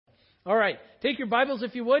All right. Take your Bibles,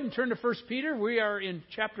 if you would, and turn to 1 Peter. We are in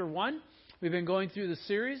chapter 1. We've been going through the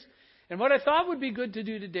series. And what I thought would be good to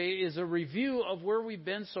do today is a review of where we've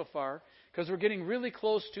been so far, because we're getting really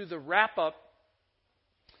close to the wrap-up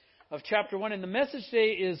of chapter 1. And the message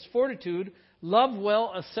today is Fortitude, Love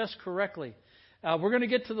Well, Assess Correctly. We're going to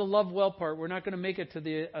get to the love well part. We're not going to make it to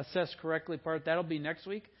the assess correctly part. That'll be next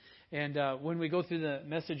week. And when we go through the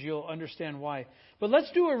message, you'll understand why. But let's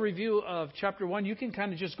do a review of chapter 1. You can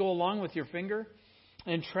kind of just go along with your finger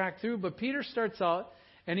and track through. But Peter starts out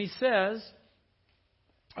and he says,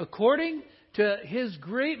 according to his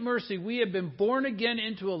great mercy, we have been born again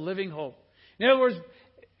into a living hope. In other words,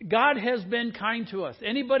 God has been kind to us.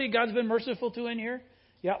 Anybody God's been merciful to in here?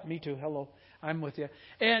 Yeah, me too. Hello. I'm with you.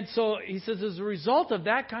 And so he says, as a result of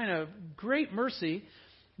that kind of great mercy,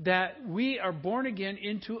 that we are born again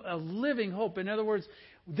into a living hope. In other words,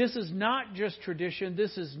 this is not just tradition.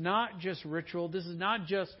 This is not just ritual. This is not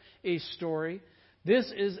just a story.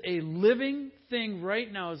 This is a living thing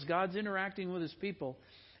right now as God's interacting with His people.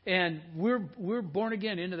 And we're born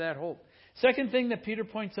again into that hope. Second thing that Peter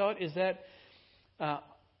points out is that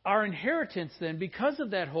our inheritance then, because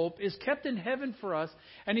of that hope, is kept in heaven for us.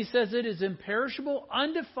 And he says it is imperishable,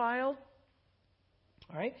 undefiled,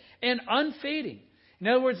 all right, and unfading. In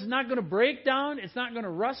other words, it's not going to break down. It's not going to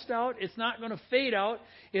rust out. It's not going to fade out.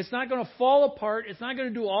 It's not going to fall apart. It's not going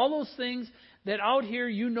to do all those things that out here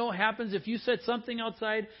happens. If you set something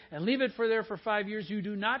outside and leave it there for 5 years, you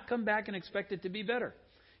do not come back and expect it to be better.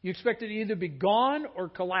 You expect it to either be gone or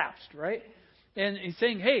collapsed, right? And he's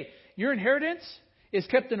saying, hey, your inheritance is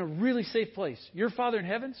kept in a really safe place. Your Father in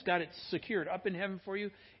heaven's got it secured up in heaven for you.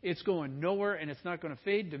 It's going nowhere, and it's not going to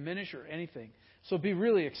fade, diminish, or anything. So be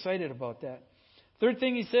really excited about that. Third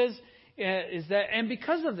thing he says is that, and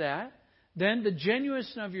because of that, then the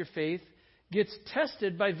genuineness of your faith gets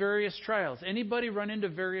tested by various trials. Anybody run into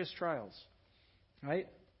various trials? Right?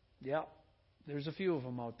 Yeah. There's a few of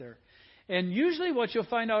them out there. And usually what you'll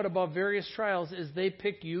find out about various trials is they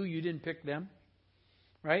pick you. You didn't pick them.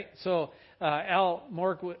 Right? So Al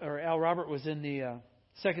Robert was in the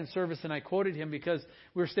second service, and I quoted him because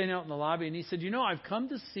we were standing out in the lobby, and he said, I've come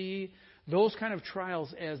to see those kind of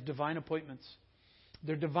trials as divine appointments.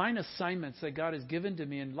 They're divine assignments that God has given to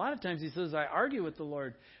me. And a lot of times he says, I argue with the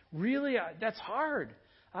Lord. Really? That's hard.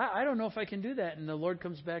 I don't know if I can do that. And the Lord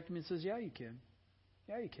comes back to me and says, yeah, you can.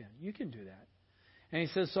 Yeah, you can. You can do that. And he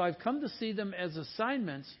says, so I've come to see them as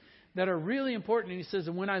assignments that are really important. And he says,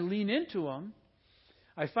 and when I lean into them,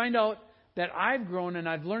 I find out that I've grown and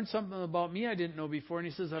I've learned something about me I didn't know before. And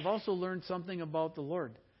he says, I've also learned something about the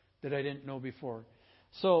Lord that I didn't know before.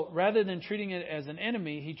 So rather than treating it as an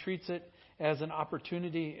enemy, he treats it as an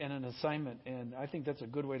opportunity and an assignment. And I think that's a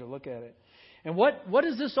good way to look at it. And what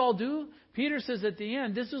does this all do? Peter says at the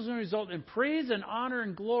end, this is going to result in praise and honor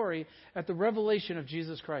and glory at the revelation of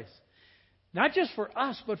Jesus Christ. Not just for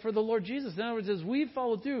us, but for the Lord Jesus. In other words, as we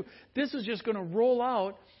follow through, this is just going to roll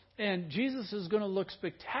out, and Jesus is going to look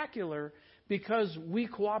spectacular because we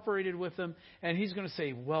cooperated with Him, and He's going to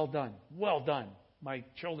say, well done, my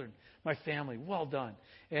children, my family, well done.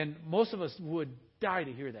 And most of us would die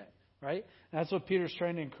to hear that. Right? And that's what Peter's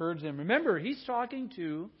trying to encourage them. Remember, he's talking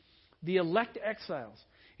to the elect exiles.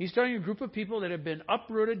 He's talking to a group of people that have been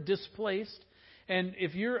uprooted, displaced. And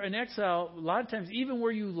if you're an exile, a lot of times, even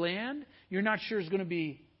where you land, you're not sure it's going to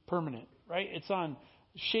be permanent. Right? It's on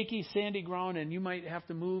shaky, sandy ground, and you might have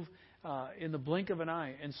to move in the blink of an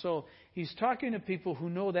eye. And so he's talking to people who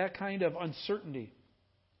know that kind of uncertainty.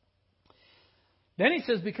 Then he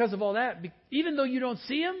says, because of all that, even though you don't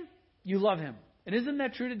see Him, you love Him. And isn't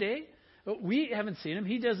that true today? We haven't seen Him.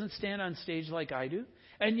 He doesn't stand on stage like I do.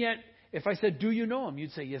 And yet, if I said, do you know Him?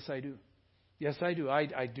 You'd say, yes, I do. Yes, I do.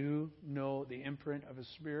 I do know the imprint of His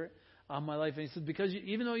Spirit on my life. And he said, because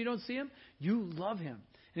even though you don't see Him, you love Him.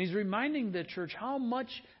 And he's reminding the church how much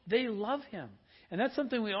they love Him. And that's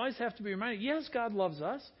something we always have to be reminded. Yes, God loves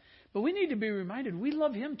us, but we need to be reminded we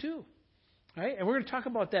love Him too. Right? And we're going to talk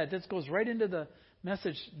about that. This goes right into the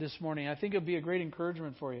message this morning. I think it'll be a great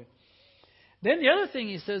encouragement for you. Then the other thing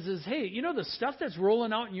he says is, hey, the stuff that's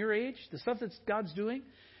rolling out in your age, the stuff that God's doing,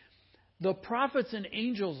 the prophets and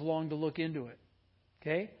angels long to look into it.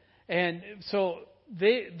 Okay? And so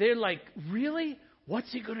they're like, really?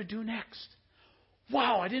 What's He going to do next?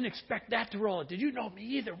 Wow, I didn't expect that to roll out. Did you know? Me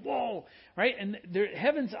either. Whoa. Right? And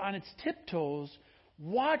heaven's on its tiptoes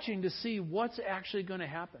watching to see what's actually going to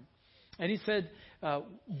happen. And he said,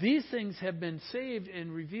 these things have been saved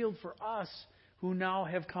and revealed for us who now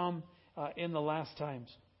have come in the last times.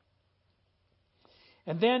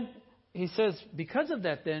 And then he says, because of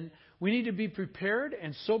that then, we need to be prepared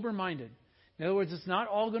and sober-minded. In other words, it's not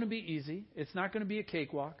all going to be easy. It's not going to be a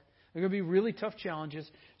cakewalk. There are going to be really tough challenges.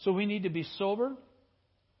 So we need to be sober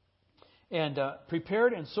and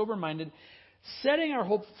prepared and sober-minded, setting our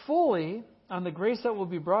hope fully on the grace that will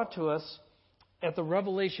be brought to us at the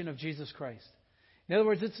revelation of Jesus Christ. In other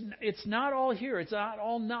words, it's not all here. It's not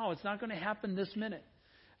all now. It's not going to happen this minute.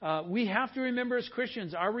 We have to remember as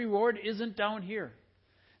Christians, our reward isn't down here.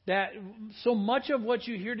 That so much of what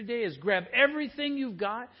you hear today is grab everything you've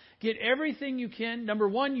got, get everything you can. Number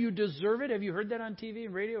one, you deserve it. Have you heard that on TV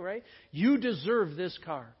and radio, right? You deserve this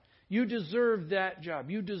car. You deserve that job.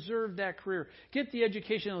 You deserve that career. Get the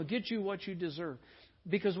education. It'll get you what you deserve.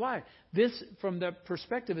 Because why? This, from the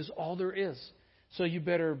perspective, is all there is. So you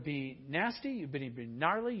better be nasty. You better be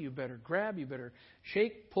gnarly. You better grab. You better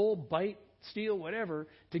shake, pull, bite, steal, whatever,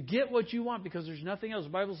 to get what you want, because there's nothing else. The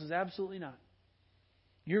Bible says absolutely not.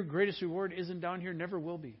 Your greatest reward isn't down here, never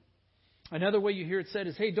will be. Another way you hear it said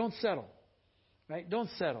is, hey, don't settle. Right? Don't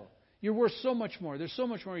settle. You're worth so much more. There's so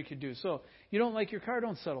much more you could do. So you don't like your car,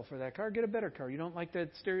 don't settle for that car. Get a better car. You don't like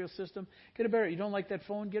that stereo system, get a better. You don't like that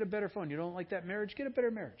phone, get a better phone. You don't like that marriage, get a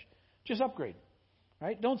better marriage. Just upgrade.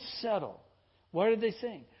 Right? Don't settle. What are they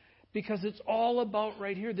saying? Because it's all about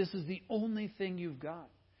right here. This is the only thing you've got.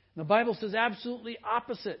 And the Bible says absolutely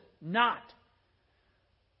opposite. Not.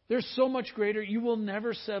 There's so much greater. You will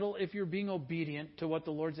never settle if you're being obedient to what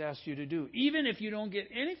the Lord's asked you to do, even if you don't get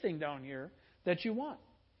anything down here that you want.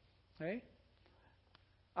 Okay?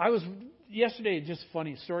 I was, yesterday, just a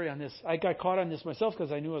funny story on this. I got caught on this myself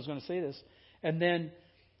because I knew I was going to say this. And then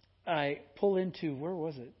I pull into, where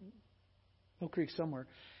was it? Mill Creek somewhere.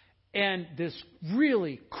 And this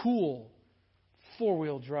really cool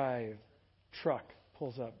 4-wheel drive truck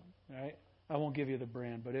pulls up. Right? I won't give you the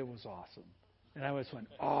brand, but it was awesome. And I just went,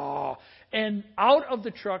 oh. And out of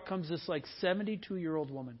the truck comes this like 72-year-old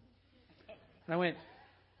woman. And I went,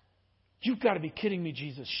 you've got to be kidding me,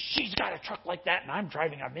 Jesus. She's got a truck like that and I'm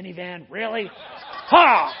driving a minivan? Really?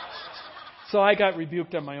 Ha! So I got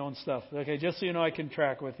rebuked on my own stuff. Okay, just so you know I can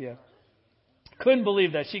track with you. Couldn't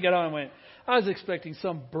believe that. She got on and went, I was expecting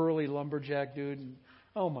some burly lumberjack dude. And,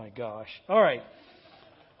 oh my gosh. All right.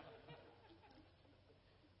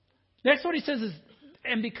 Next what he says is,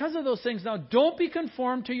 and because of those things, now don't be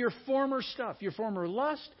conformed to your former stuff, your former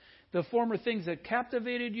lust, the former things that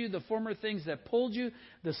captivated you, the former things that pulled you,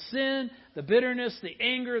 the sin, the bitterness, the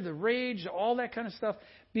anger, the rage, all that kind of stuff,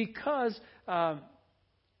 because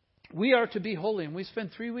we are to be holy. And we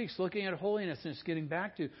spent 3 weeks looking at holiness and just getting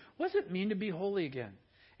back to, what does it mean to be holy again?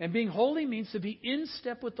 And being holy means to be in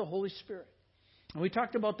step with the Holy Spirit. And we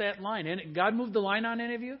talked about that line. And God moved the line on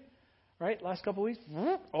any of you? Right? Last couple of weeks?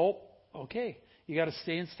 Oh, okay. You got to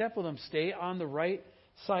stay in step with Him. Stay on the right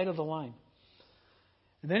side of the line.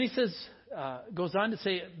 And then he says, goes on to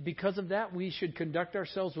say, because of that, we should conduct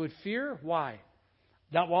ourselves with fear. Why?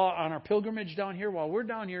 That while on our pilgrimage down here, while we're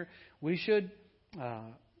down here, we should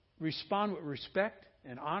respond with respect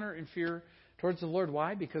and honor and fear towards the Lord.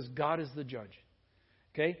 Why? Because God is the judge.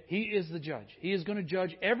 Okay? He is the judge. He is going to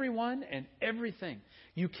judge everyone and everything.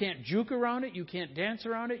 You can't juke around it. You can't dance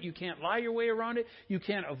around it. You can't lie your way around it. You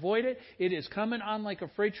can't avoid it. It is coming on like a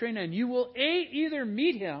freight train, and you will either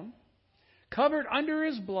meet Him covered under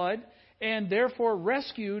His blood and therefore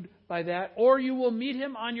rescued by that, or you will meet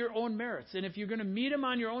Him on your own merits. And if you're going to meet Him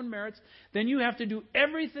on your own merits, then you have to do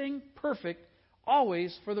everything perfect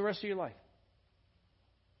always for the rest of your life.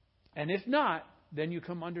 And if not, then you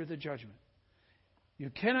come under the judgment. You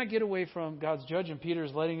cannot get away from God's judgment. Peter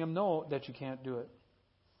is letting him know that you can't do it.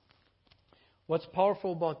 What's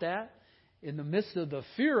powerful about that? In the midst of the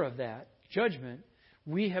fear of that judgment,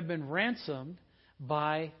 we have been ransomed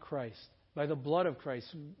by Christ, by the blood of Christ.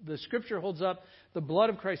 The Scripture holds up the blood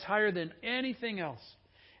of Christ higher than anything else.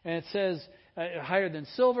 And it says higher than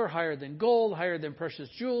silver, higher than gold, higher than precious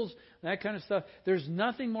jewels, that kind of stuff. There's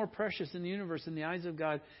nothing more precious in the universe in the eyes of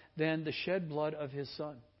God than the shed blood of His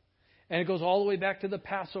Son. And it goes all the way back to the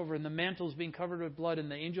Passover and the mantles being covered with blood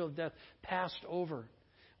and the angel of death passed over.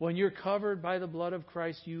 When you're covered by the blood of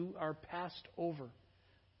Christ, you are passed over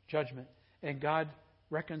judgment. And God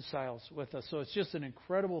reconciles with us. So it's just an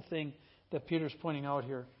incredible thing that Peter's pointing out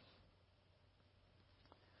here.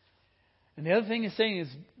 And the other thing he's saying is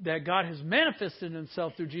that God has manifested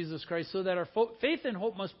Himself through Jesus Christ so that our faith and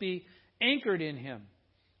hope must be anchored in Him.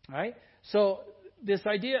 All right? So this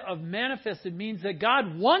idea of manifested means that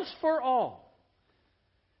God once for all,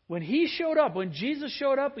 when He showed up, when Jesus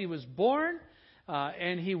showed up, He was born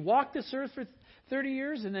and He walked this earth for 30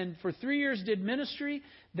 years and then for 3 years did ministry.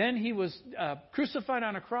 Then He was crucified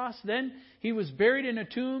on a cross. Then He was buried in a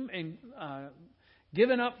tomb and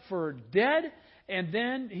given up for dead. And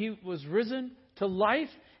then He was risen to life.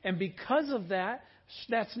 And because of that,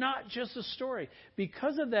 That's not just a story.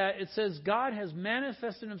 Because of that, it says God has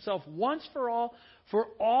manifested himself once for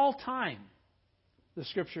all time. The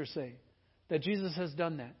scriptures say that Jesus has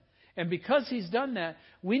done that. And because he's done that,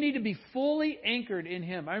 we need to be fully anchored in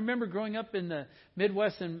him. I remember growing up in the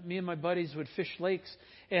Midwest, and me and my buddies would fish lakes,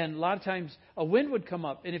 and a lot of times a wind would come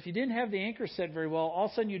up. And if you didn't have the anchor set very well, all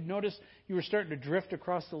of a sudden you'd notice you were starting to drift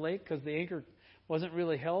across the lake because the anchor wasn't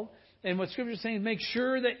really held. And what Scripture is saying is make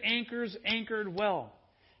sure the anchor's anchored well.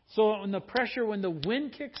 So when the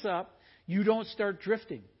wind kicks up, you don't start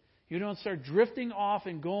drifting. You don't start drifting off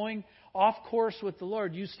and going off course with the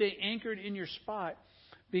Lord. You stay anchored in your spot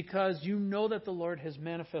because you know that the Lord has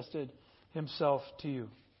manifested himself to you.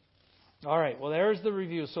 All right, well, there's the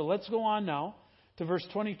review. So let's go on now to verse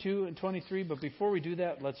 22 and 23. But before we do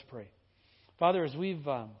that, let's pray. Father, as we've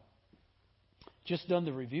just done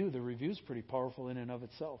the review's pretty powerful in and of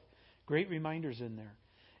itself. Great reminders in there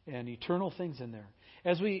and eternal things in there.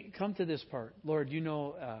 As we come to this part, Lord, you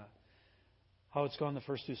know how it's gone the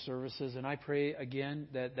first two services, and I pray again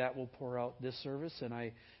that will pour out this service. And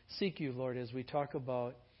I seek you, Lord, as we talk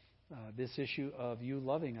about this issue of you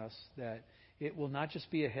loving us, that it will not just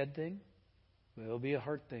be a head thing, but it'll be a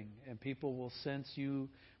heart thing, and people will sense you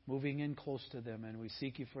moving in close to them, and we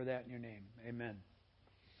seek you for that in your name. Amen.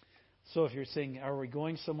 So if you're saying, are we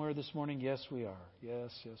going somewhere this morning? Yes, we are. Yes,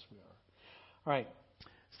 we are. All right.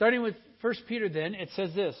 Starting with 1 Peter then, it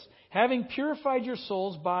says this, having purified your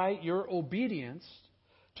souls by your obedience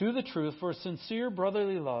to the truth for sincere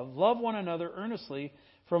brotherly love, love one another earnestly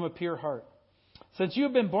from a pure heart. Since you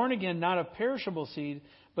have been born again, not of perishable seed,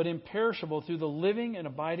 but imperishable through the living and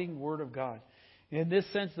abiding Word of God. In this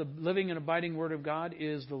sense, the living and abiding Word of God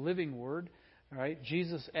is the living Word. All right?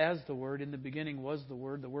 Jesus as the Word. In the beginning was the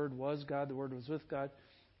Word. The Word was God. The Word was with God.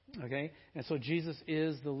 Okay? And so Jesus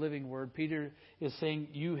is the living Word. Peter is saying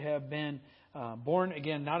you have been born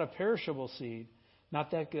again, not of perishable seed,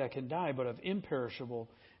 not that can die, but of imperishable.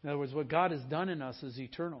 In other words, what God has done in us is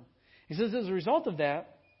eternal. He says as a result of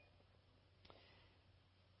that,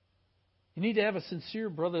 you need to have a sincere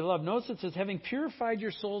brotherly love. Notice it says, having purified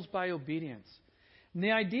your souls by obedience. And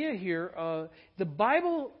the idea here, the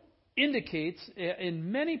Bible indicates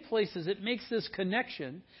in many places it makes this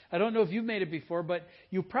connection. I don't know if you've made it before, but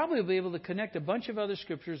you'll probably be able to connect a bunch of other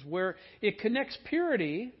scriptures where it connects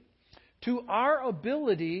purity to our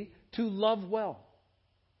ability to love well.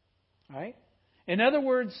 Right? In other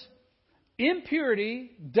words,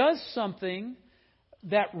 impurity does something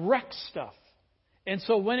that wrecks stuff. And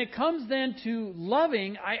so when it comes then to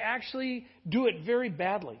loving, I actually do it very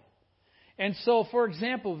badly. And so, for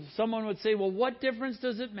example, someone would say, well, what difference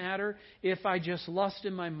does it matter if I just lust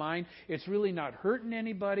in my mind? It's really not hurting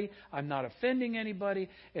anybody. I'm not offending anybody.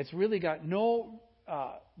 It's really got no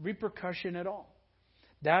repercussion at all.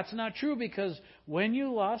 That's not true, because when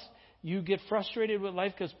you lust, you get frustrated with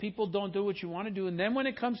life because people don't do what you want to do. And then when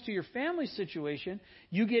it comes to your family situation,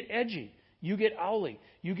 you get edgy. You get owly.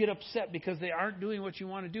 You get upset because they aren't doing what you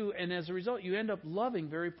want to do. And as a result, you end up loving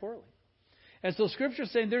very poorly. And so Scripture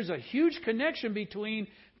is saying there's a huge connection between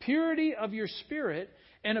purity of your spirit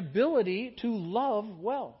and ability to love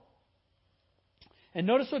well. And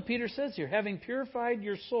notice what Peter says here. Having purified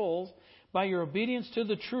your souls by your obedience to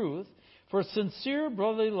the truth, for sincere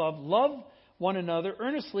brotherly love, love one another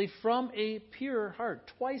earnestly from a pure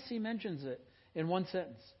heart. Twice he mentions it in one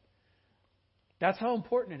sentence. That's how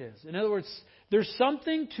important it is. In other words, there's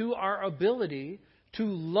something to our ability to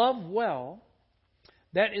love well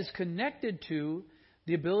that is connected to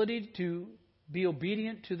the ability to be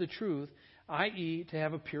obedient to the truth, i.e., to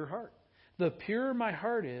have a pure heart. The purer my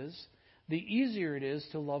heart is, the easier it is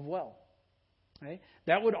to love well. Okay?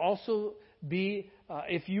 That would also be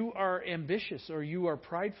if you are ambitious or you are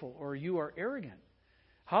prideful or you are arrogant.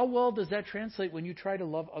 How well does that translate when you try to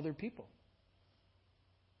love other people?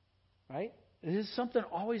 Right? It is something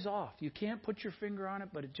always off. You can't put your finger on it,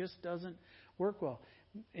 but it just doesn't work well.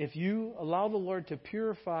 If you allow the Lord to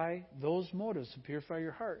purify those motives, to purify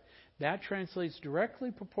your heart, that translates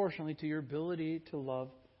directly proportionally to your ability to love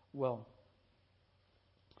well.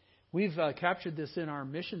 We've captured this in our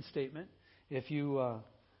mission statement. If you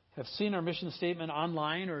have seen our mission statement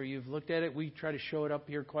online or you've looked at it, we try to show it up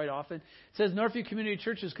here quite often. It says Northview Community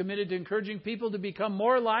Church is committed to encouraging people to become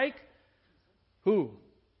more like who?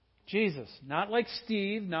 Jesus. Not like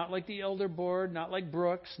Steve, not like the elder board, not like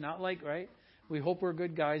Brooks, not like, right? We hope we're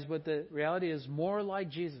good guys, but the reality is more like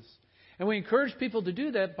Jesus. And we encourage people to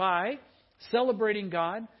do that by celebrating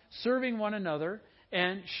God, serving one another,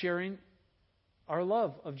 and sharing our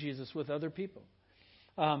love of Jesus with other people.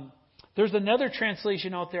 There's another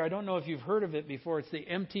translation out there. I don't know if you've heard of it before. It's the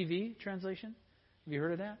MTV translation. Have you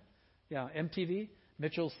heard of that? Yeah, MTV.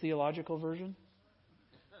 Mitchell's Theological Version.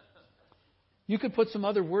 You could put some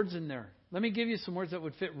other words in there. Let me give you some words that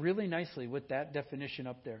would fit really nicely with that definition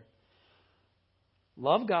up there.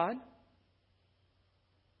 Love God,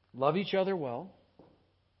 love each other well,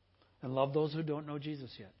 and love those who don't know Jesus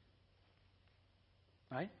yet.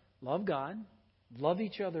 Right? Love God, love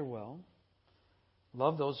each other well,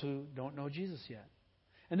 love those who don't know Jesus yet.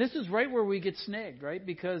 And this is right where we get snagged, right?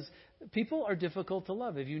 Because people are difficult to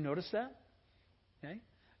love. Have you noticed that? Okay?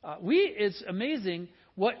 It's amazing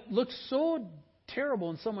what looks so terrible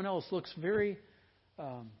in someone else looks very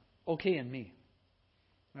okay in me,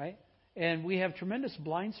 right? And we have tremendous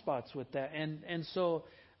blind spots with that. And so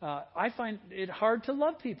I find it hard to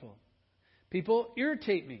love people. People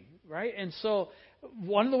irritate me, right? And so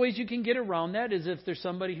one of the ways you can get around that is if there's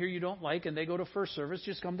somebody here you don't like and they go to first service,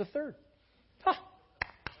 just come to third. Huh.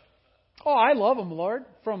 Oh, I love them, Lord,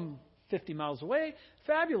 from 50 miles away.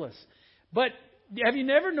 Fabulous. But have you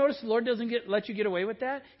never noticed the Lord doesn't let you get away with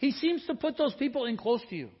that? He seems to put those people in close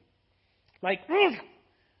to you. Like, ugh!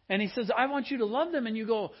 And He says, I want you to love them. And you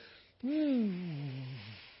go,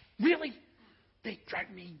 really? They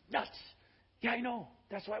drive me nuts. Yeah, I know.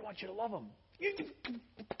 That's why I want you to love them.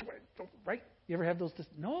 Right? You ever have those?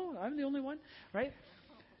 No, I'm the only one. Right?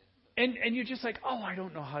 And you're just like, oh, I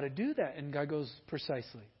don't know how to do that. And God goes,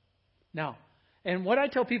 precisely. Now, and what I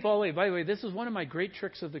tell people all the way, by the way, this is one of my great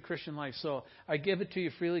tricks of the Christian life. So I give it to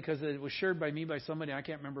you freely because it was shared by me by somebody. I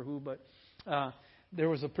can't remember who, but there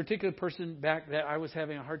was a particular person back that I was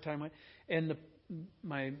having a hard time with. And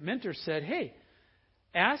my mentor said, hey,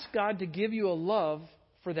 ask God to give you a love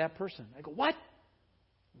for that person. I go, what?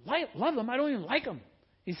 Love them? I don't even like them.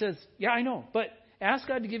 He says, yeah, I know. But ask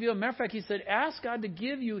God to give you, a matter of fact, he said, ask God to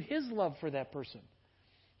give you His love for that person.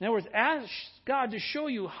 In other words, ask God to show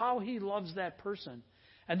you how He loves that person,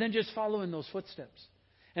 and then just follow in those footsteps.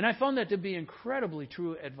 And I found that to be incredibly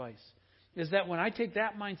true advice, is that when I take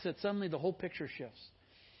that mindset, suddenly the whole picture shifts.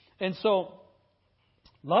 And so,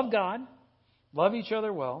 love God, love each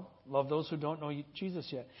other well, love those who don't know Jesus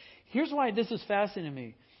yet. Here's why this is fascinating to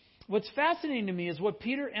me. What's fascinating to me is what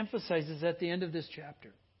Peter emphasizes at the end of this chapter.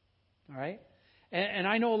 All right? And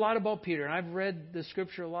I know a lot about Peter, and I've read the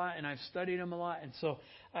Scripture a lot, and I've studied him a lot, and so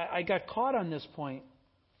I got caught on this point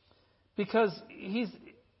because he's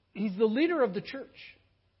the leader of the church,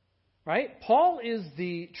 right? Paul is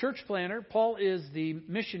the church planner. Paul is the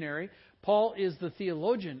missionary. Paul is the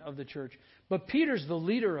theologian of the church. But Peter's the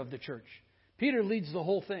leader of the church. Peter leads the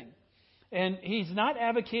whole thing. And he's not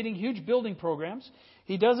advocating huge building programs.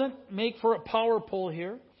 He doesn't make for a power pull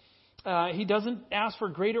here. He doesn't ask for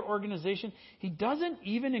greater organization. He doesn't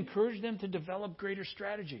even encourage them to develop greater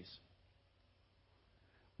strategies.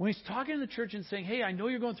 When he's talking to the church and saying, hey, I know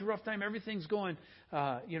you're going through a rough time. Everything's going,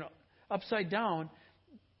 upside down.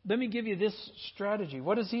 Let me give you this strategy.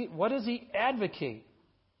 What does he advocate?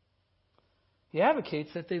 He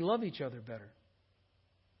advocates that they love each other better.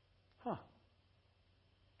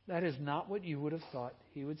 That is not what you would have thought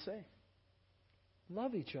he would say.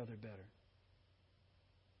 Love each other better.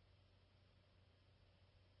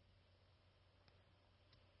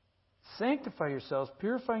 Sanctify yourselves,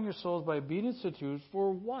 purifying your souls by obedience to truth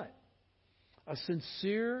for what? A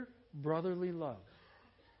sincere brotherly love.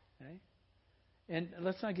 Okay? And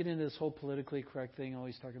let's not get into this whole politically correct thing,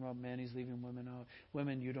 always talking about men, he's leaving women out.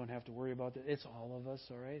 Women, you don't have to worry about that. It's all of us,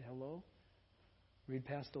 all right? Hello? Read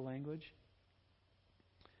past the language.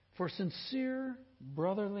 For sincere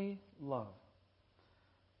brotherly love.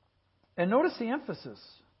 And notice the emphasis.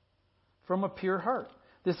 From a pure heart.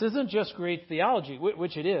 This isn't just great theology,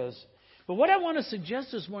 which it is. But what I want to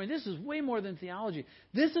suggest this morning, this is way more than theology.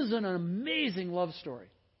 This is an amazing love story.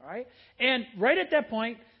 All right? And right at that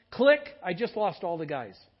point, click, I just lost all the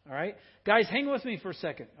guys. All right? Guys, hang with me for a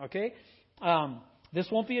second. Okay? This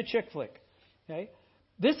won't be a chick flick. Okay?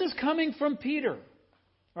 This is coming from Peter.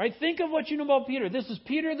 Right? Think of what you know about Peter. This is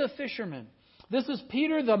Peter the fisherman. This is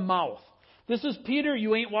Peter the mouth. This is Peter,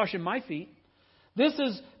 you ain't washing my feet. This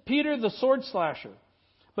is Peter the sword slasher.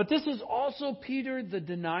 But this is also Peter the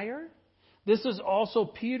denier. This is also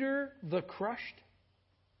Peter the crushed.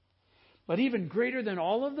 But even greater than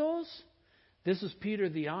all of those, this is Peter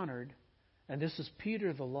the honored. And this is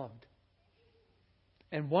Peter the loved.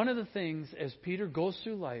 And one of the things as Peter goes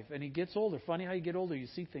through life and he gets older, funny how you get older, you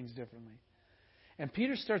see things differently. And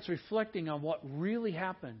Peter starts reflecting on what really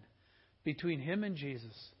happened between him and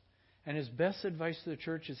Jesus. And his best advice to the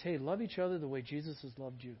church is, hey, love each other the way Jesus has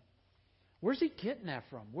loved you. Where's he getting that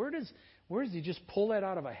from? Where does he just pull that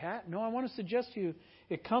out of a hat? No, I want to suggest to you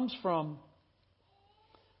it comes from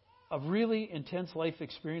a really intense life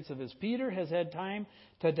experience of his. Peter has had time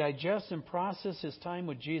to digest and process his time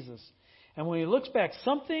with Jesus. And when he looks back,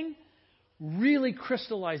 something really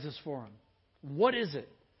crystallizes for him. What is it?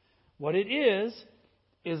 What it is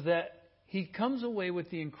that he comes away with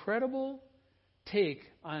the incredible take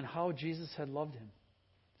on how Jesus had loved him.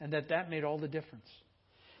 And that made all the difference.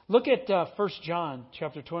 Look at 1 John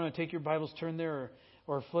chapter 20. Take your Bibles, turn there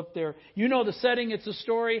or flip there. You know the setting. It's a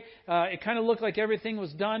story. It kind of looked like everything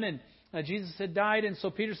was done and Jesus had died. And so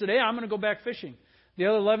Peter said, hey, I'm going to go back fishing. The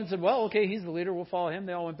other 11 said, well, okay, he's the leader. We'll follow him.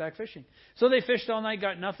 They all went back fishing. So they fished all night,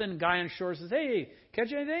 got nothing. Guy on shore says, hey,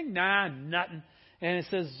 catch anything? Nah, nothing. And it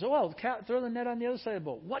says, well, throw the net on the other side of the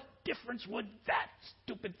boat. What difference would that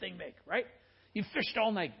stupid thing make, right? You fished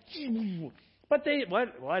all night. But they,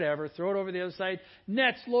 whatever, throw it over the other side.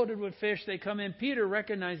 Nets loaded with fish. They come in. Peter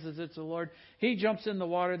recognizes it's the Lord. He jumps in the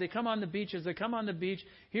water. They come on the beach. As they come on the beach,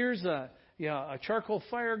 here's a charcoal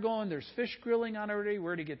fire going. There's fish grilling on already.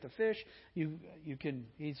 Where to get the fish?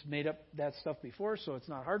 He's made up that stuff before, so it's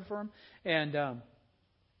not hard for him. And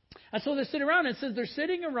so they sit around. It says they're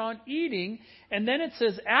sitting around eating, and then it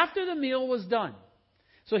says after the meal was done.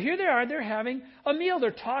 So here they are, they're having a meal.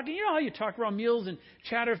 They're talking. You know how you talk around meals and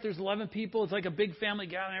chatter if there's 11 people. It's like a big family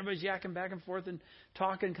gathering. Everybody's yakking back and forth and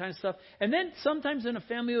talking kind of stuff. And then sometimes in a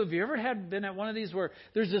family, have you ever been at one of these where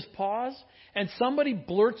there's this pause and somebody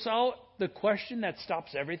blurts out the question that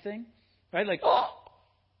stops everything? Right? Like, oh,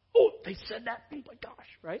 they said that? Oh my gosh,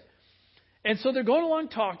 right? And so they're going along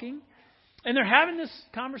talking and they're having this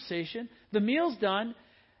conversation. The meal's done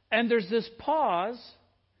and there's this pause.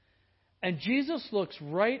 And Jesus looks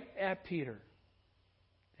right at Peter.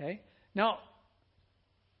 Okay? Now,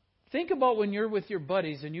 think about when you're with your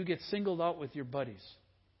buddies and you get singled out with your buddies.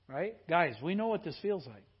 Right? Guys, we know what this feels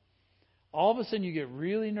like. All of a sudden you get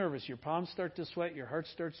really nervous. Your palms start to sweat. Your heart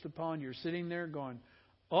starts to pound. You're sitting there going,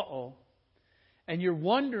 uh-oh. And you're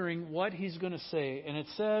wondering what he's going to say. And it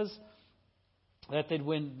says that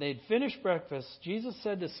when they'd finished breakfast, Jesus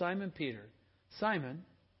said to Simon Peter, Simon,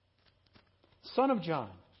 son of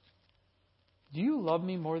John, do you love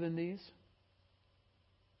me more than these?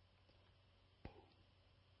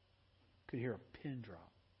 Could hear a pin drop.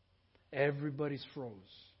 Everybody's froze.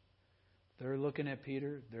 They're looking at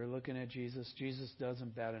Peter. They're looking at Jesus. Jesus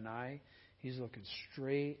doesn't bat an eye. He's looking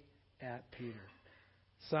straight at Peter.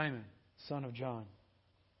 Simon, son of John,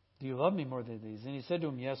 do you love me more than these? And he said to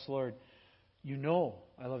him, yes, Lord, you know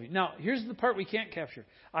I love you. Now, here's the part we can't capture.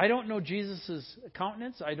 I don't know Jesus'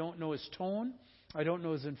 countenance. I don't know his tone. I don't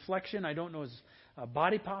know his inflection. I don't know his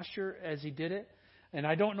body posture as he did it. And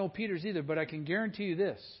I don't know Peter's either, but I can guarantee you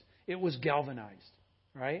this. It was galvanized,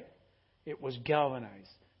 right? It was galvanized.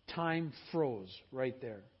 Time froze right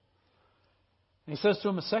there. And he says to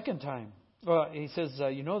him a second time, he says,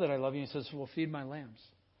 you know that I love you. He says, well, feed my lambs.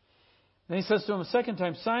 Then he says to him a second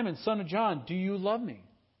time, Simon, son of John, do you love me?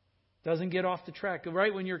 Doesn't get off the track.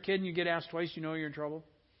 Right when you're a kid and you get asked twice, you know you're in trouble.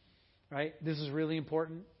 Right? This is really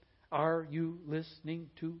important. Are you listening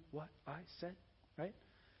to what I said? Right?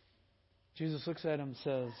 Jesus looks at him and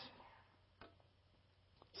says,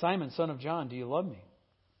 Simon, son of John, do you love me?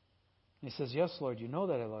 And he says, yes, Lord, you know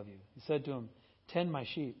that I love you. He said to him, tend my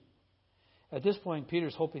sheep. At this point,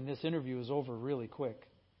 Peter's hoping this interview is over really quick.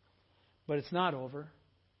 But it's not over.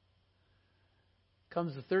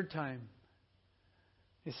 Comes the third time.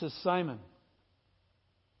 He says, Simon,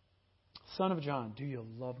 son of John, do you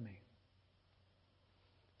love me?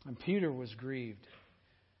 And Peter was grieved.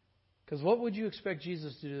 Because what would you expect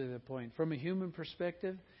Jesus to do at that point? From a human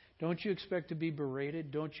perspective, don't you expect to be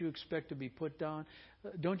berated? Don't you expect to be put down?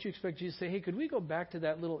 Don't you expect Jesus to say, hey, could we go back to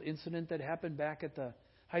that little incident that happened back at the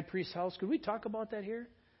high priest's house? Could we talk about that here?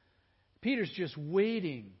 Peter's just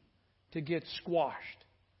waiting to get squashed.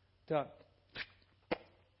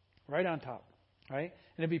 Right on top. Right?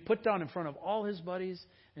 And to be put down in front of all his buddies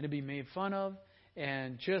and to be made fun of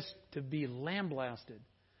and just to be lambasted.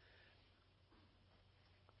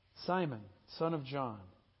 Simon, son of John,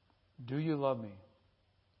 do you love me?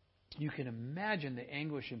 You can imagine the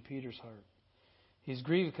anguish in Peter's heart. He's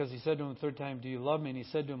grieved because he said to him the third time, do you love me? And he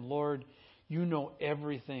said to him, Lord, you know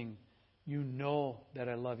everything. You know that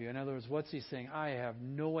I love you. In other words, what's he saying? I have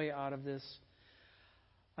no way out of this.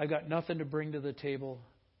 I've got nothing to bring to the table.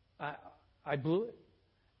 I blew it.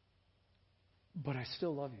 But I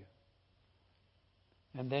still love you.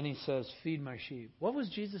 And then he says, feed my sheep. What was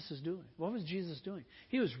Jesus doing? What was Jesus doing?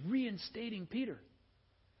 He was reinstating Peter.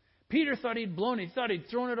 Peter thought he'd blown it. He thought he'd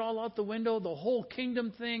thrown it all out the window. The whole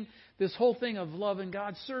kingdom thing, this whole thing of loving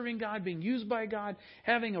God, serving God, being used by God,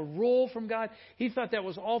 having a role from God. He thought that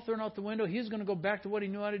was all thrown out the window. He was going to go back to what he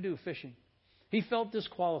knew how to do, fishing. He felt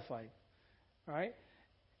disqualified. All right?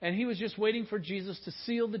 And he was just waiting for Jesus to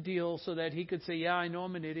seal the deal so that he could say, yeah, I know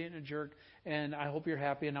I'm an idiot and a jerk, and I hope you're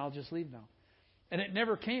happy, and I'll just leave now. And it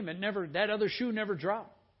never came. That other shoe never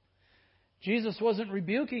dropped. Jesus wasn't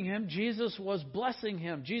rebuking him. Jesus was blessing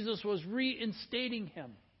him. Jesus was reinstating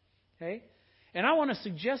him. Okay? And I want to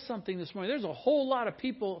suggest something this morning. There's a whole lot of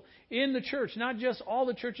people in the church, not just all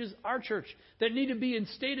the churches, our church, that need to be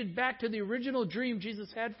instated back to the original dream Jesus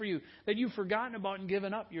had for you that you've forgotten about and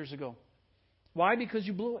given up years ago. Why? Because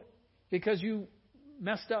you blew it. Because you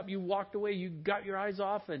messed up. You walked away. You got your eyes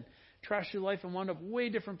off and trashed your life and wound up a way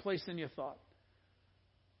different place than you thought.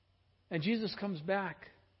 And Jesus comes back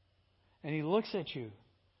and he looks at you.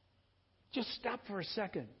 Just stop for a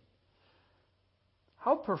second.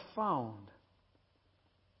 How profound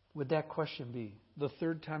would that question be the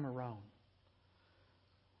third time around?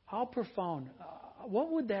 How profound?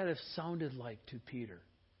 What would that have sounded like to Peter?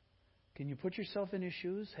 Can you put yourself in his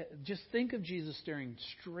shoes? Just think of Jesus staring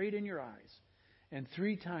straight in your eyes and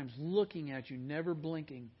 3 times looking at you, never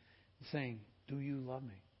blinking, saying, do you love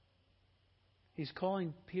me? He's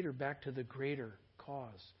calling Peter back to the greater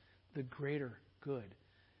cause, the greater good.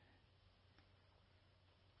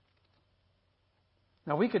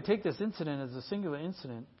 Now, we could take this incident as a singular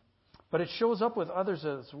incident, but it shows up with others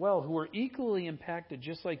as well who were equally impacted,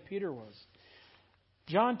 just like Peter was.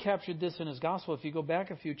 John captured this in his gospel. If you go back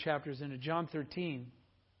a few chapters into John 13,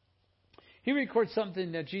 he records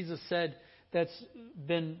something that Jesus said that's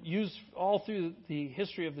been used all through the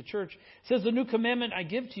history of the church. It says, "The new commandment I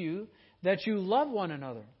give to you, that you love one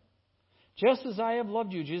another. Just as I have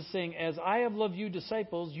loved you," Jesus saying, "as I have loved you,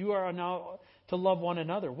 disciples, you are now to love one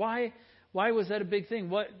another." Why was that a big thing?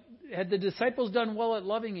 What had the disciples done well at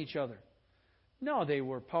loving each other? No, they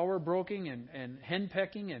were power broking and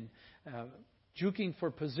henpecking and juking for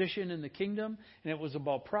position in the kingdom. And it was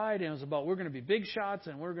about pride, and it was about we're going to be big shots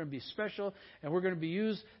and we're going to be special and we're going to be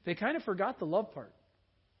used. They kind of forgot the love part.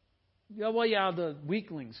 Yeah, well, yeah, the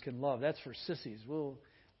weaklings can love. That's for sissies. We'll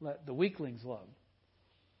let the weaklings love.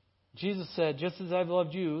 Jesus said, "Just as I've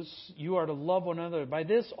loved you, you are to love one another. By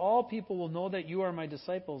this, all people will know that you are my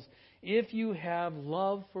disciples, if you have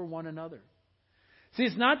love for one another." See,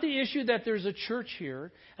 it's not the issue that there's a church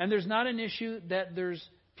here, and there's not an issue that there's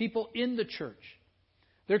people in the church.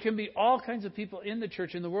 There can be all kinds of people in the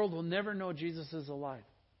church, and the world will never know Jesus is alive.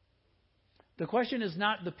 The question is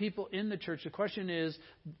not the people in the church. The question is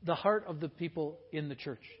the heart of the people in the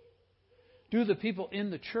church. Do the people in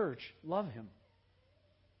the church love Him?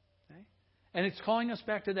 Okay? And it's calling us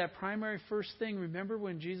back to that primary first thing. Remember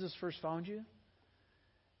when Jesus first found you?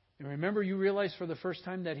 And remember you realized for the first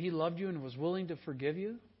time that He loved you and was willing to forgive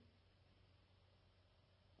you?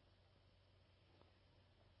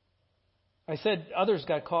 I said others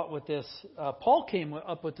got caught with this. Paul came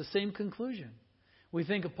up with the same conclusion. We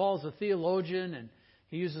think of Paul as a theologian, and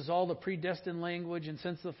he uses all the predestined language and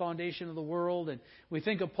since the foundation of the world. And we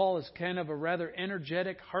think of Paul as kind of a rather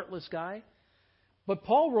energetic, heartless guy. But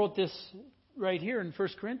Paul wrote this right here in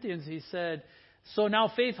 1 Corinthians. He said, "So now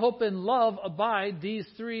faith, hope, and love abide, these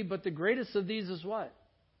 3, but the greatest of these is what?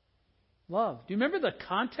 Love." Do you remember the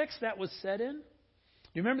context that was set in? Do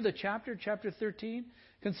you remember the chapter 13?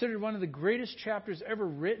 Considered one of the greatest chapters ever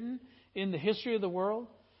written in the history of the world.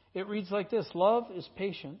 It reads like this: "Love is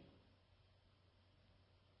patient.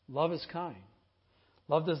 Love is kind.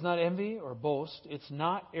 Love does not envy or boast. It's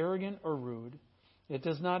not arrogant or rude. It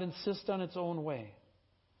does not insist on its own way."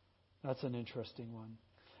 That's an interesting one.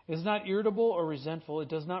 "It is not irritable or resentful. It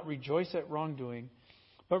does not rejoice at wrongdoing,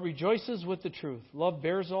 but rejoices with the truth. Love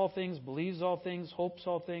bears all things, believes all things, hopes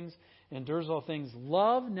all things, endures all things.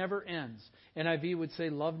 Love never ends." NIV would say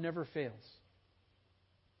love never fails.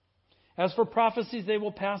 "As for prophecies, they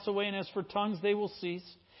will pass away, and as for tongues, they will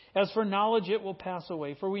cease. As for knowledge, it will pass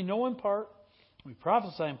away. For we know in part, we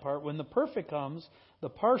prophesy in part. When the perfect comes, the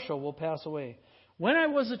partial will pass away. When I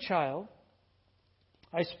was a child,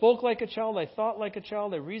 I spoke like a child, I thought like a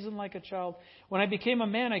child, I reasoned like a child. When I became a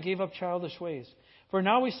man, I gave up childish ways. For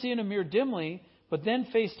now we see in a mirror dimly, but then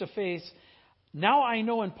face to face. Now I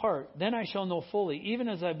know in part, then I shall know fully, even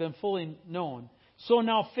as I've been fully known. So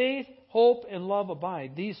now faith, hope, and love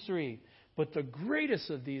abide, these 3. But the greatest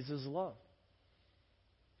of these is love."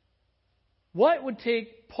 What would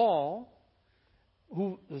take Paul,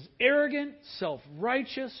 who was arrogant,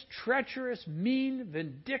 self-righteous, treacherous, mean,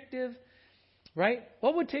 vindictive, right?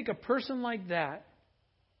 What would take a person like that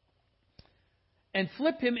and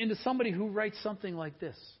flip him into somebody who writes something like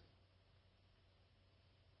this?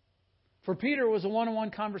 For Peter, it was a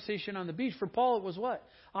one-on-one conversation on the beach. For Paul, it was what?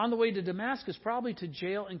 On the way to Damascus, probably to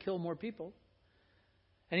jail and kill more people.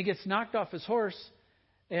 And he gets knocked off his horse,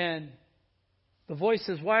 and the voice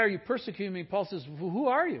says, why are you persecuting me? Paul says, who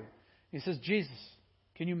are you? He says, Jesus.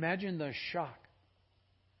 Can you imagine the shock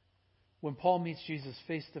when Paul meets Jesus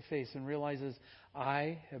face to face and realizes,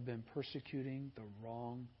 I have been persecuting the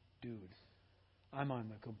wrong dude. I'm on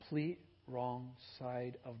the complete wrong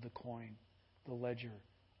side of the coin, the ledger.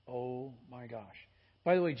 Oh my gosh.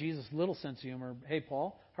 By the way, Jesus' little sense of humor. Hey,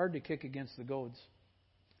 Paul, hard to kick against the goads.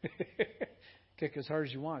 Kick as hard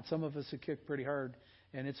as you want. Some of us have kicked pretty hard,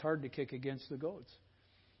 and it's hard to kick against the goads.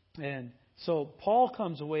 And so Paul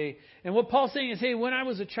comes away, and what Paul's saying is, hey, when I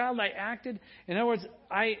was a child, I acted. In other words,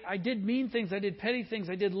 I did mean things, I did petty things,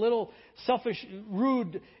 I did little selfish,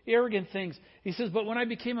 rude, arrogant things. He says, but when I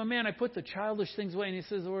became a man, I put the childish things away. And he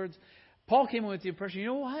says the words, Paul came away with the impression, you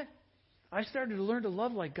know what? I started to learn to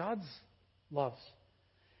love like God loves.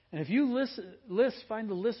 And if you find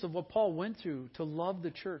the list of what Paul went through to love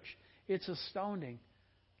the church, it's astounding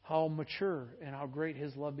how mature and how great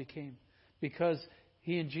his love became. Because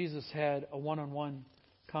he and Jesus had a one-on-one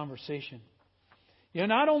conversation. You know,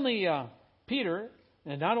 not only Peter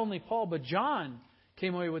and not only Paul, but John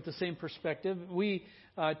came away with the same perspective. We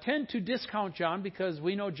tend to discount John because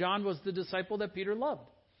we know John was the disciple that Peter loved.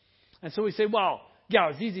 And so we say, well, yeah,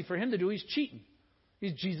 it's easy for him to do. He's cheating.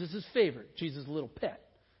 He's Jesus' favorite, Jesus' little pet.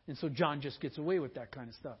 And so John just gets away with that kind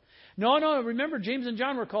of stuff. No, remember, James and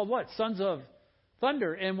John were called what? Sons of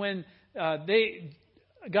thunder. And when they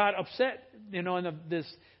got upset, you know, and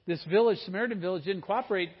this village, Samaritan village, didn't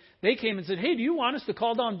cooperate, they came and said, hey, do you want us to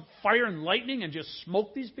call down fire and lightning and just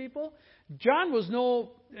smoke these people? John was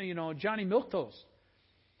no, Johnny Milquetoast.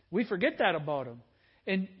 We forget that about him.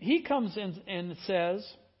 And he comes in and says,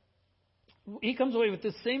 he comes away with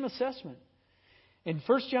this same assessment. In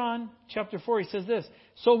 1 John chapter 4, he says this,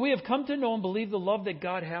 so we have come to know and believe the love that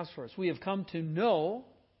God has for us. We have come to know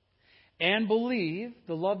and believe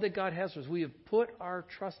the love that God has for us. We have put our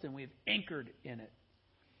trust in. We have anchored in it.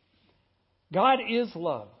 God is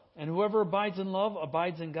love. And whoever abides in love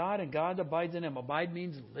abides in God, and God abides in him. Abide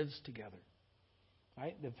means lives together.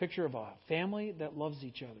 Right? The picture of a family that loves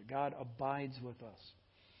each other. God abides with us.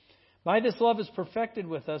 By this love is perfected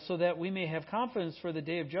with us so that we may have confidence for the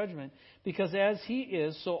day of judgment, because as he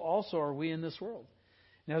is, so also are we in this world.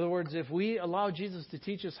 In other words, if we allow Jesus to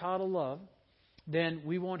teach us how to love, then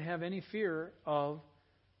we won't have any fear of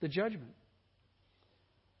the judgment.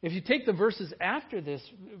 If you take the verses after this,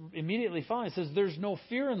 immediately following, it says, there's no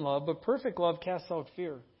fear in love, but perfect love casts out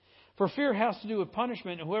fear. For fear has to do with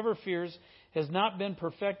punishment, and whoever fears has not been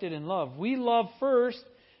perfected in love. We love first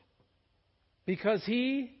because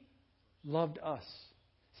he loved us.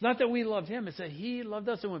 It's not that we loved him, it's that he loved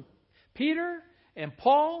us. And when Peter and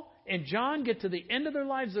Paul and John get to the end of their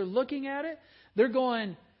lives, they're looking at it, they're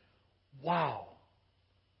going, wow,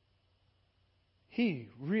 he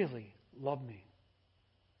really loved me.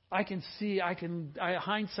 I can see,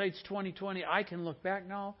 hindsight's 20/20. I can look back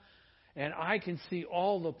now and I can see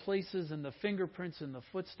all the places and the fingerprints and the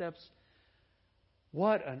footsteps.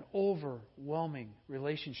 What an overwhelming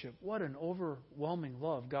relationship. What an overwhelming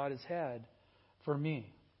love God has had for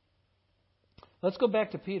me. Let's go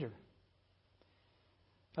back to Peter.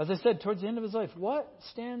 As I said, towards the end of his life, what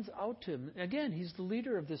stands out to him? Again, he's the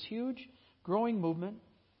leader of this huge, growing movement.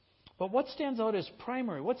 But what stands out as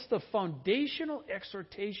primary? What's the foundational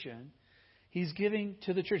exhortation he's giving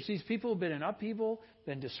to the church? These people have been in upheaval,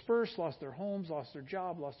 been dispersed, lost their homes, lost their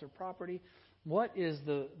job, lost their property. What is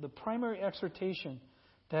the primary exhortation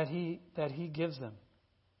that he gives them?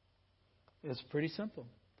 It's pretty simple.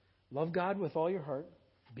 Love God with all your heart.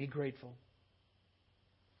 Be grateful.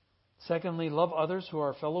 Secondly, love others who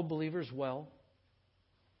are fellow believers well.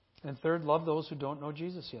 And third, love those who don't know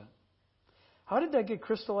Jesus yet. How did that get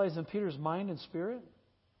crystallized in Peter's mind and spirit?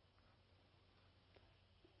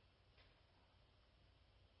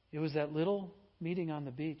 It was that little meeting on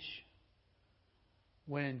the beach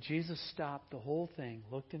when Jesus stopped the whole thing,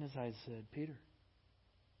 looked in his eyes and said, Peter,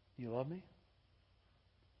 you love me?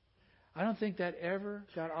 I don't think that ever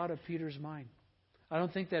got out of Peter's mind. I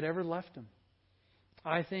don't think that ever left him.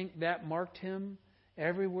 I think that marked him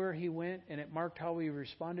everywhere he went, and it marked how he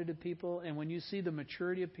responded to people. And when you see the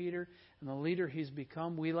maturity of Peter and the leader he's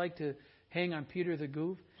become, we like to hang on Peter the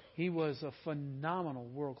Goof. He was a phenomenal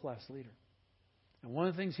world-class leader. And one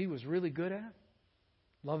of the things he was really good at,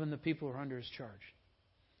 loving the people who are under his charge.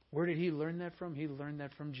 Where did he learn that from? He learned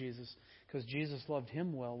that from Jesus, because Jesus loved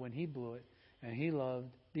him well when he blew it, and he loved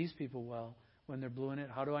these people well when they're blowing it.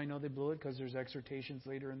 How do I know they blew it? Because there's exhortations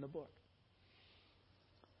later in the book.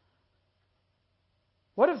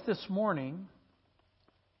 What if this morning,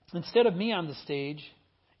 instead of me on the stage,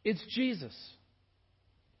 it's Jesus?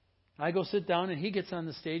 I go sit down, and he gets on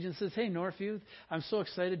the stage and says, "Hey, Northview, I'm so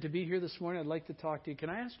excited to be here this morning. I'd like to talk to you. Can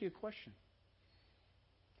I ask you a question?"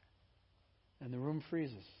 And the room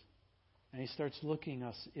freezes. And he starts looking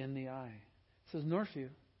us in the eye. He says, "Northview,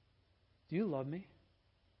 do you love me?"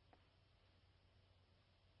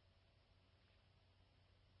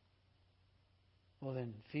 "Well,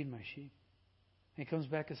 then feed my sheep." And he comes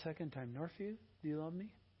back a second time. "Northview, do you love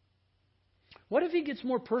me?" What if he gets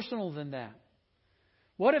more personal than that?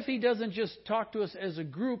 What if he doesn't just talk to us as a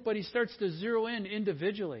group, but he starts to zero in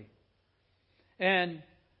individually? And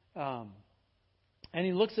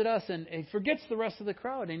he looks at us and he forgets the rest of the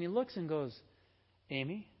crowd. And he looks and goes,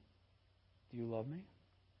 "Amy, do you love me?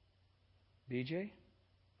 BJ,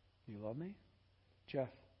 do you love me? Jeff,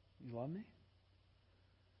 you love me?"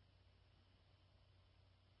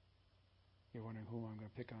 You're wondering who I'm going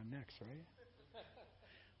to pick on next, right?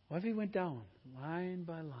 What if he went down line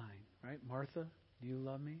by line, right? Martha, do you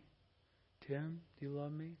love me? Tim, do you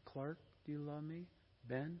love me? Clark, do you love me?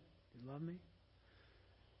 Ben, do you love me?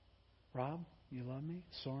 Rob, you love me?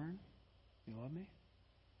 Soren, you love me?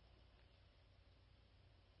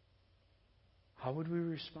 How would we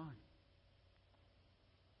respond?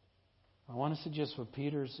 I want to suggest what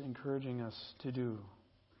Peter's encouraging us to do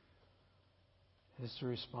is to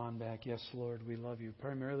respond back, "Yes, Lord, we love you."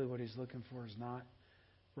 Primarily what he's looking for is not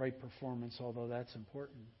right performance, although that's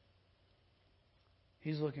important.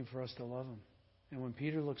 He's looking for us to love him. And when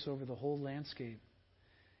Peter looks over the whole landscape,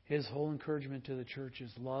 his whole encouragement to the church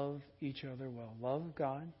is love each other well. Love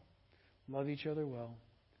God, love each other well,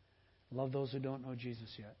 love those who don't know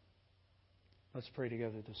Jesus yet. Let's pray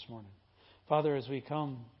together this morning. Father, as we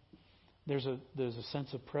come, there's a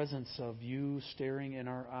sense of presence of you staring in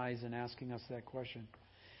our eyes and asking us that question.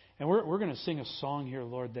 And we're going to sing a song here,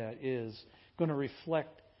 Lord, that is going to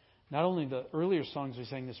reflect not only the earlier songs we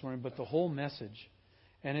sang this morning, but the whole message.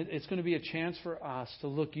 And it's going to be a chance for us to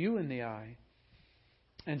look you in the eye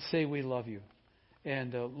and say we love you.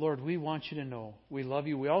 And Lord, we want you to know we love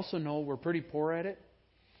you. We also know we're pretty poor at it.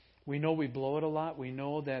 We know we blow it a lot. We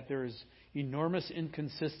know that there's enormous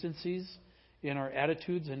inconsistencies in our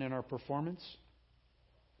attitudes and in our performance.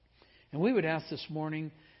 And we would ask this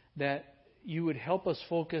morning that you would help us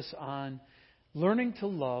focus on learning to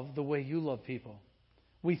love the way you love people.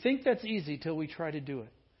 We think that's easy till we try to do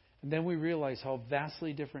it. And then we realize how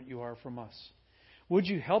vastly different you are from us. Would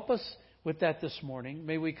you help us with that this morning?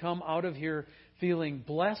 May we come out of here feeling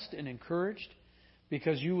blessed and encouraged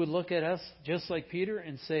because you would look at us just like Peter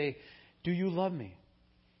and say, "Do you love me?"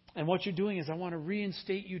 And what you're doing is I want to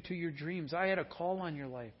reinstate you to your dreams. I had a call on your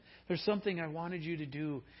life. There's something I wanted you to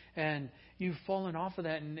do, and you've fallen off of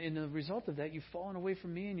that. And in the result of that, you've fallen away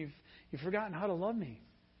from me, and you've forgotten how to love me.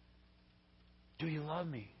 Do you love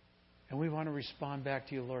me? And we want to respond back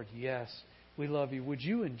to you, Lord, yes, we love you. Would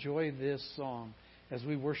you enjoy this song as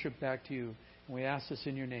we worship back to you? And we ask this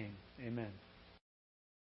in your name. Amen.